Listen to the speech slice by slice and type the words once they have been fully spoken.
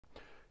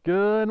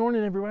Good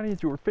morning, everybody.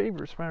 It's your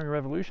favorite aspiring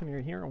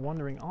revolutionary here, a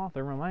wandering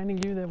author,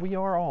 reminding you that we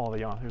are all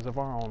the authors of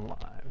our own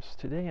lives.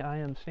 Today I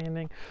am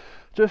standing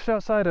just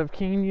outside of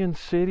Canyon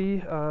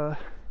City,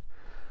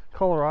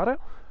 Colorado,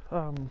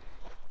 and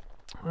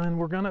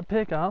we're going to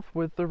pick up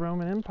with the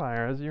Roman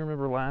Empire. As you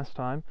remember last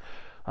time,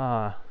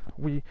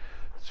 we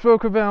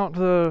spoke about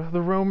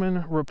the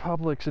Roman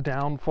Republic's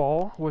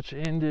downfall, which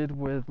ended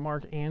with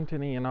Marc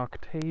Antony and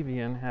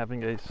Octavian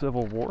having a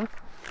civil war.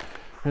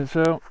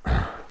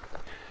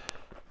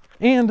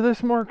 And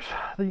this marks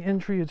the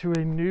entry into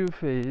a new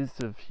phase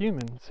of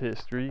human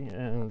history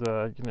and,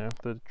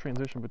 the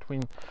transition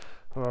between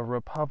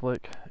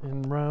Republic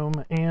in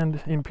Rome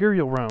and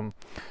Imperial Rome.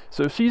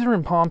 So Caesar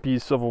and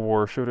Pompey's civil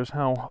war showed us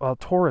how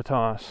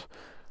autoritas,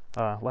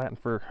 Latin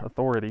for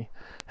authority,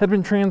 had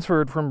been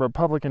transferred from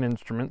Republican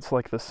instruments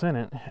like the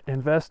Senate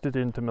and vested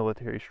into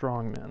military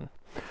strongmen.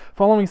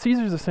 Following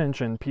Caesar's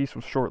ascension, peace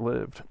was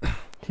short-lived.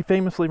 He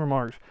famously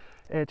remarked,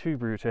 "Et tu,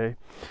 Brute,"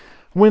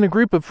 when a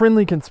group of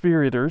friendly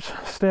conspirators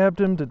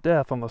stabbed him to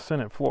death on the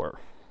Senate floor.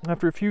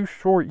 After a few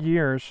short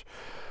years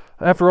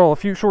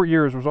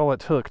was all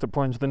it took to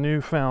plunge the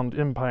newfound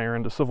empire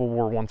into civil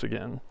war once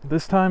again.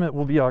 This time it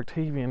will be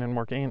Octavian and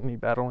Marc Antony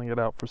battling it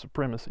out for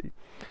supremacy,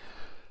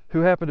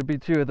 who happen to be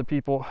two of the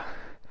people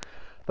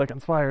that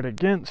conspired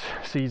against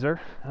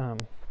Caesar.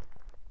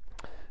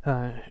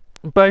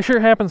 By sheer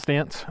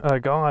happenstance,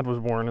 God was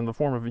born in the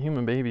form of a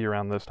human baby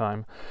around this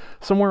time,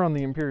 somewhere on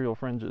the imperial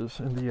fringes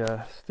in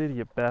the city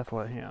of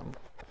Bethlehem.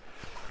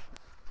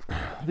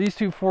 These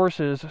two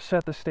forces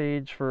set the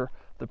stage for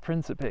the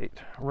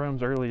Principate,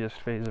 Rome's earliest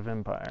phase of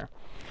empire.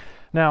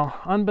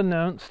 Now,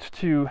 unbeknownst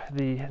to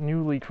the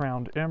newly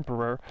crowned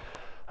emperor,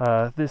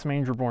 this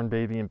manger-born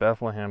baby in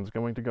Bethlehem is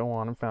going to go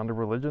on and found a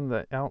religion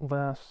that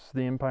outlasts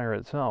the empire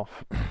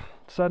itself.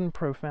 Sudden,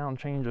 profound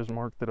changes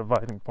mark the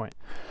dividing point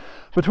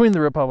between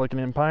the Republican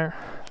Empire,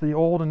 the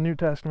Old and New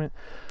Testament,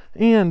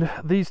 and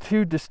these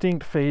two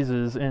distinct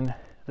phases in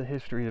the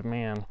history of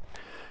man.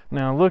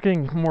 Now,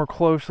 looking more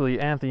closely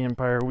at the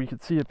empire, we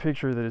could see a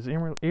picture that is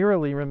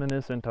eerily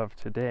reminiscent of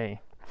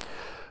today.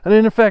 An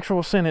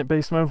ineffectual Senate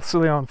based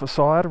mostly on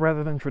facade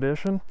rather than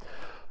tradition,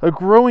 a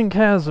growing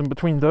chasm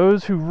between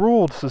those who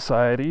ruled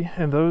society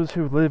and those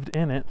who lived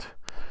in it,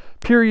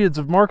 periods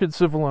of marked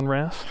civil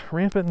unrest,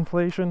 rampant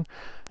inflation,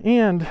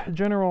 and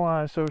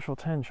generalized social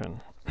tension.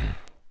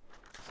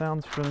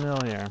 Sounds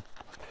familiar.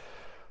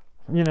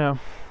 Now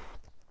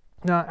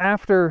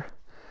after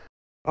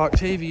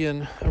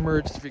Octavian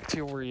emerged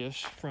victorious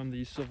from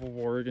the civil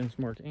war against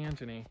Marc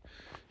Antony,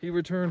 he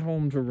returned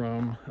home to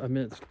Rome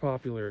amidst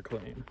popular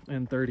acclaim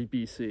in 30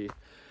 BC.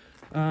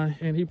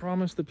 And he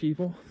promised the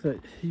people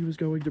that he was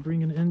going to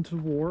bring an end to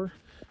war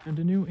and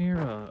a new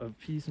era of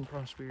peace and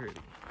prosperity.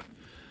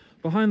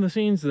 Behind the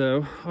scenes,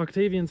 though,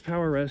 Octavian's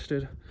power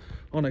rested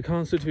on a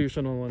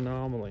constitutional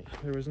anomaly.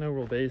 There was no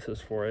real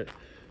basis for it.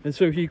 And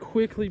so he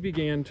quickly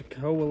began to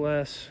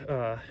coalesce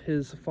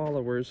his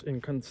followers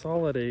and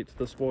consolidate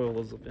the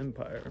spoils of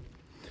empire.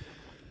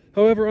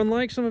 However,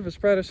 unlike some of his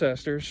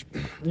predecessors,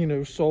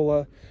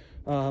 Sulla,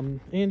 and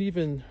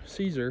even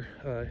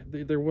Caesar,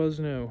 there was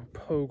no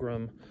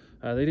pogrom.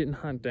 He didn't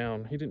hunt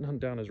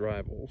down his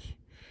rivals.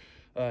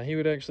 He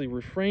would actually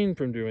refrain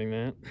from doing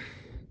that.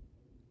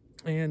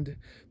 And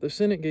the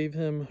Senate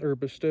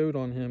bestowed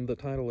on him the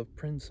title of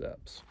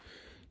Princeps,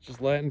 which is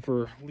Latin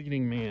for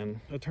leading man,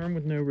 a term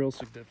with no real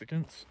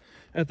significance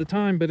at the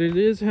time, but it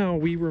is how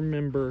we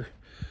remember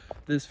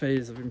this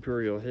phase of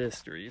imperial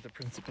history, the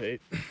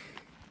Principate.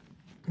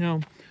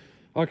 Now,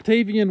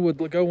 Octavian would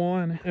go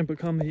on and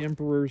become the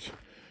emperor's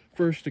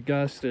first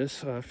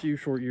Augustus a few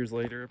short years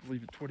later, I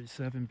believe at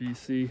 27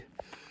 BC,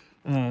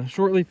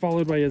 shortly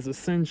followed by his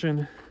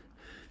ascension.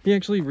 He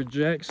actually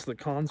rejects the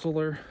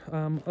consular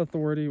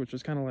authority, which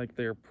is kind of like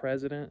their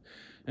president,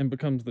 and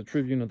becomes the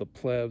tribune of the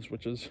plebs,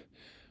 which is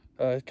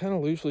kind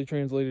of loosely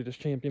translated as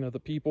champion of the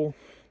people.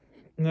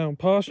 Now,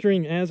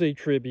 posturing as a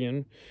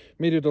tribune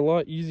made it a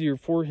lot easier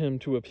for him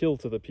to appeal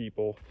to the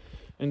people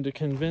and to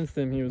convince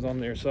them he was on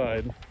their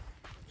side.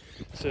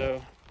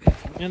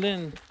 And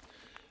then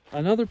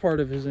another part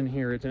of his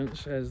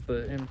inheritance as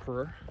the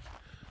emperor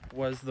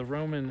was the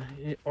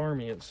Roman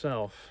army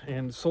itself,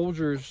 and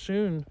soldiers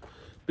soon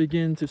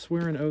begin to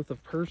swear an oath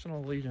of personal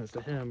allegiance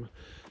to him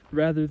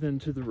rather than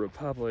to the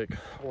Republic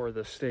or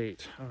the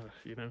state.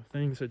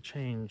 Things had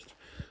changed.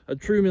 A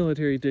true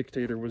military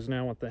dictator was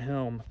now at the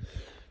helm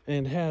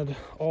and had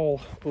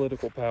all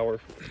political power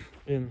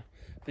in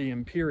the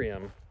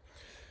Imperium.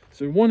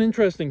 So one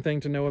interesting thing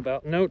to note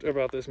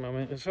about this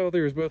moment is how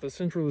there is both a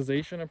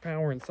centralization of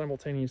power and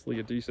simultaneously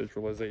a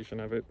decentralization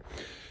of it.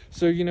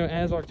 So,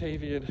 as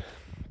Octavian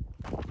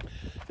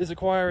is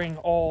acquiring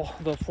all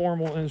the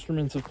formal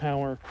instruments of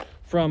power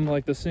from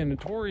the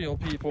senatorial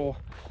people,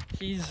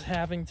 he's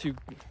having to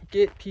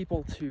get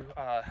people to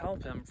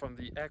help him from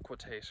the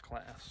equites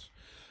class.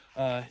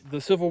 The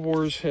civil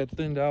wars had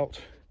thinned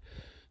out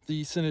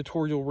the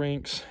senatorial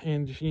ranks,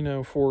 and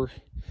for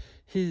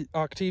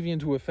Octavian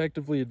to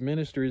effectively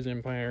administer his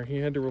empire, he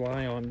had to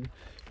rely on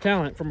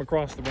talent from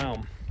across the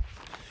realm.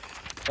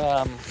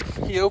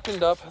 He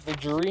opened up the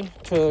jury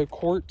to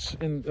courts,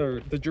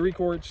 or the jury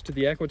courts to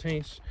the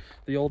equites,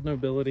 the old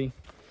nobility,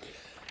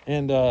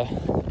 and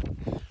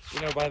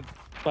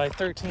by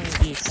 13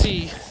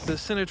 BC, the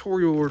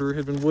senatorial order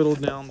had been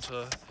whittled down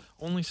to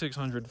only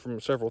 600 from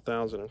several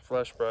thousand, and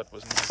flesh bread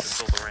was needed to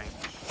fill the ranks.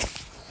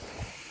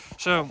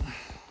 So,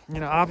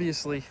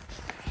 obviously,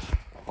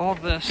 all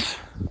of this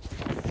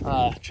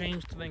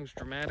changed things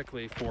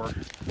dramatically for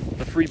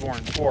the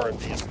freeborn poor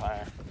of the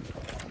empire.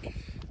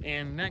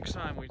 And next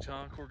time we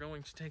talk, we're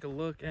going to take a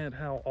look at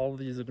how all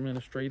these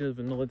administrative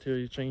and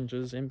military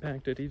changes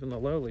impacted even the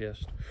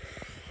lowliest.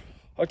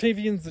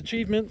 Octavian's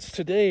achievements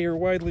today are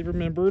widely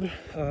remembered.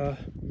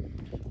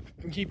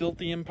 He built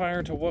the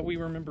empire to what we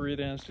remember it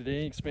as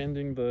today,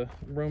 expanding the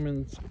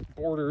Roman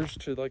borders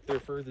to like their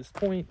furthest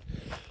point.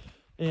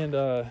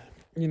 And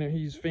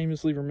he's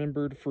famously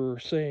remembered for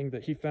saying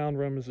that he found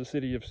Rome as a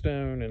city of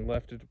stone and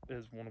left it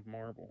as one of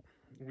marble.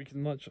 We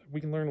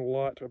can learn a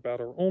lot about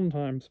our own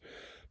times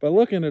by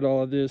looking at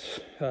all of this,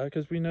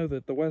 because we know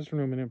that the Western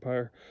Roman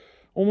Empire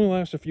only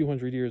lasts a few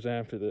hundred years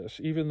after this,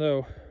 even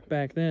though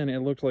back then it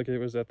looked like it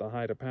was at the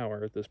height of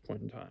power at this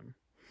point in time.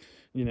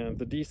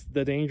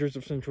 The dangers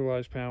of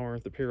centralized power,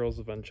 the perils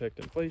of unchecked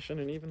inflation,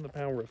 and even the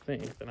power of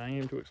faith, and I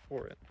aim to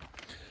explore it.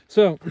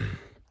 So,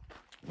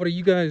 what are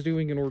you guys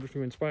doing in order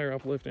to inspire,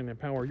 uplift, and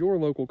empower your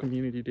local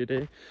community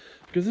today?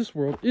 Because this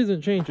world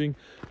isn't changing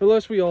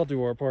unless we all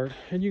do our part,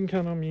 and you can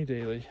count on me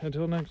daily.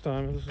 Until next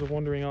time, this is a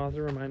wandering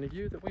author reminding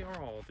you that we are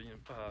all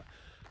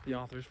the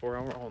authors for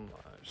our own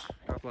lives.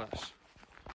 God bless.